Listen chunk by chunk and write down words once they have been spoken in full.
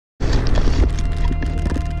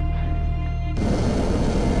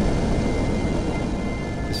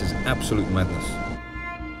absolute madness.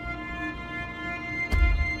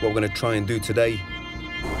 What we're going to try and do today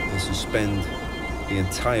is suspend the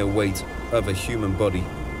entire weight of a human body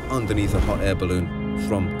underneath a hot air balloon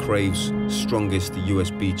from Crave's strongest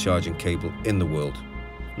USB charging cable in the world.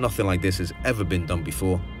 Nothing like this has ever been done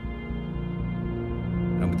before,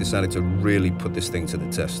 and we decided to really put this thing to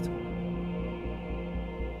the test.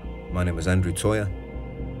 My name is Andrew Toyer.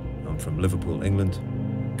 I'm from Liverpool, England,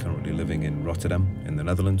 currently living in Rotterdam in the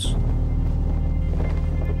Netherlands.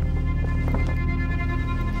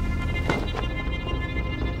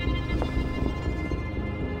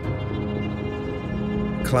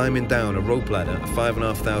 Climbing down a rope ladder at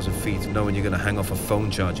 5,500 feet, knowing you're going to hang off a phone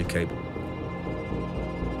charger cable.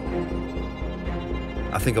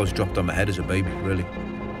 I think I was dropped on my head as a baby, really.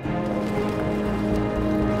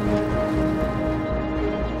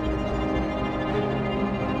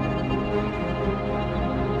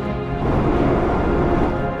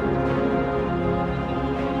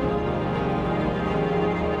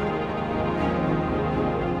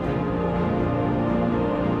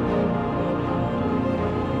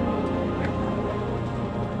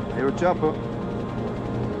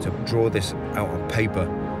 To draw this out on paper,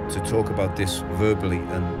 to talk about this verbally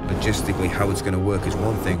and logistically how it's going to work is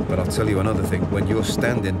one thing, but I'll tell you another thing. When you're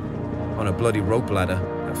standing on a bloody rope ladder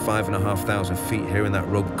at 5,500 feet hearing that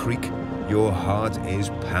rope creak, your heart is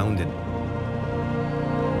pounding.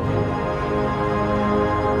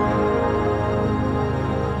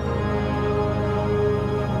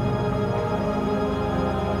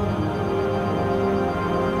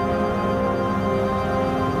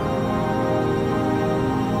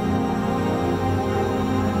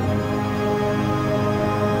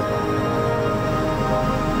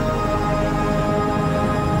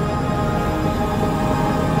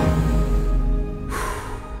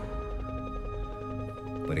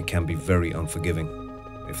 But it can be very unforgiving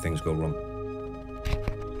if things go wrong.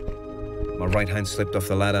 My right hand slipped off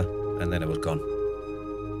the ladder and then it was gone.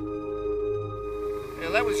 Yeah,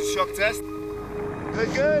 that was a shock test.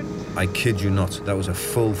 Good. I kid you not, that was a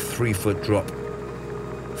full 3-foot drop.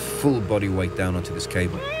 Full body weight down onto this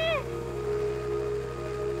cable.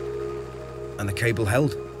 And the cable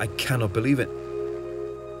held. I cannot believe it.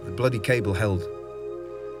 The bloody cable held.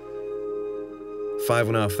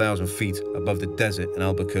 5,500 feet above the desert in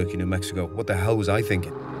Albuquerque, New Mexico. What the hell was I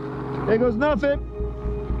thinking? There goes nothing.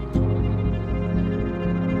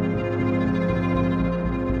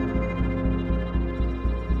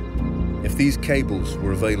 If these cables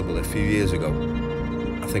were available a few years ago,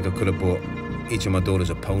 I think I could have bought each of my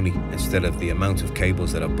daughters a pony instead of the amount of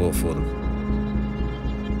cables that I bought for them.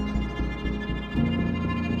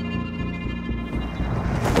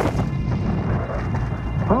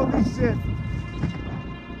 Holy shit.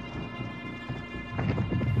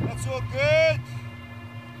 That's all good.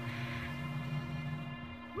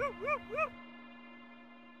 Woo, woo, woo.